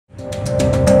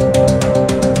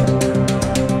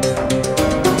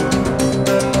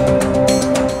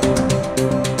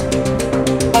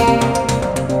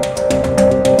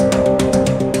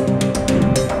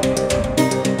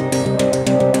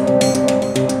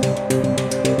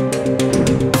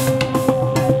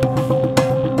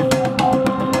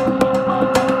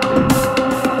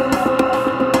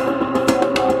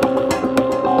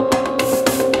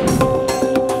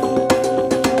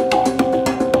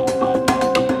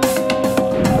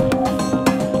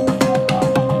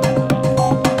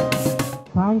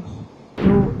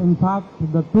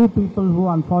fact, the two people who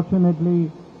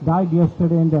unfortunately died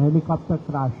yesterday in the helicopter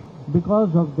crash,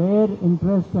 because of their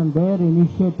interest and their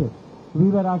initiative, we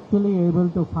were actually able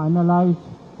to finalize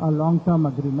a long-term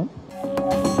agreement.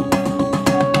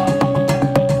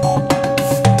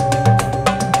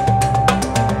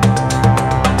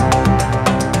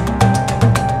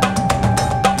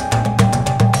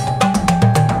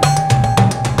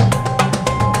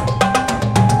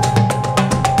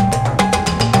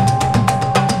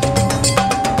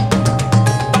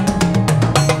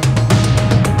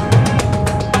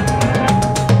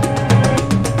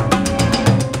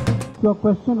 Your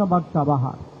question about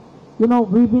Chabahar. You know,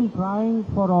 we've been trying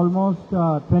for almost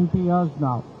 20 years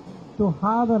now to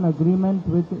have an agreement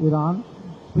with Iran.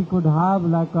 We could have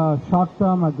like a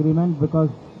short-term agreement because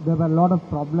there were a lot of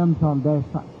problems on their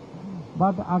side.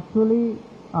 But actually,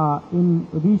 in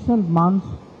recent months,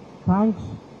 thanks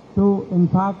to, in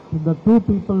fact, the two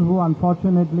people who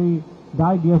unfortunately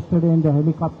died yesterday in the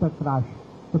helicopter crash,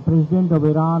 the President of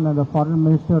Iran and the Foreign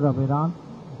Minister of Iran,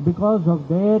 because of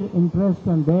their interest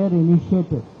and their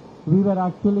initiative, we were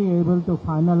actually able to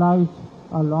finalize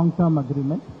a long-term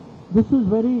agreement. This is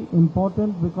very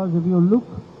important because if you look,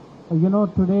 you know,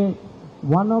 today,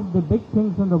 one of the big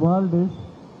things in the world is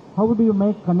how do you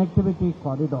make connectivity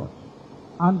corridors?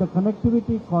 And the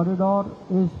connectivity corridor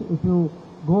is if you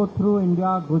go through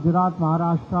India, Gujarat,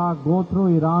 Maharashtra, go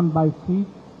through Iran by sea,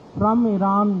 from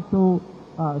Iran to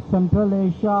Central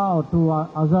Asia or to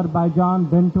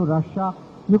Azerbaijan, then to Russia,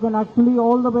 you can actually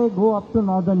all the way go up to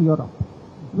Northern Europe.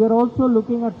 We are also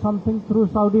looking at something through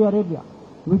Saudi Arabia,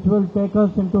 which will take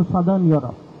us into Southern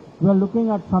Europe. We are looking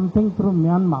at something through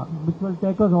Myanmar, which will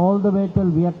take us all the way till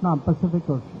Vietnam, Pacific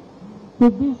Ocean.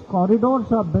 If these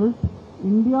corridors are built,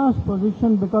 India's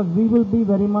position, because we will be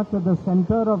very much at the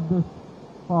center of this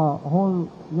whole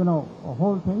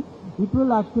thing, it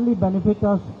will actually benefit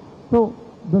us. So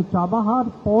the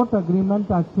Chabahar Port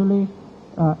agreement actually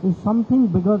is something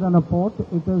bigger than a port.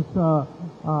 It is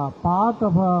part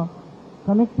of a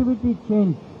connectivity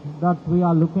change that we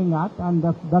are looking at, and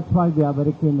that's why we are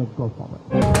very keen to go forward.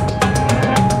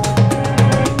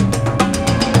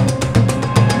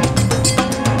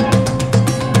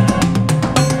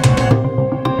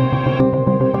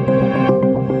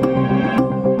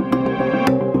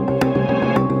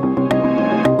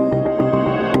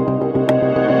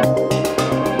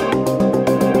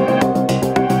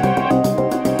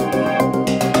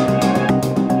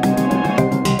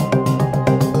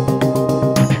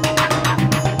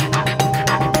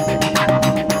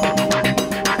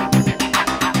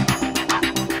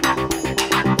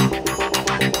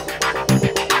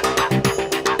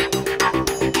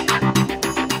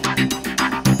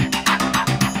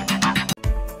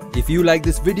 If you like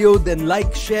this video, then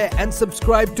like, share and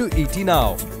subscribe to ET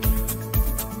Now.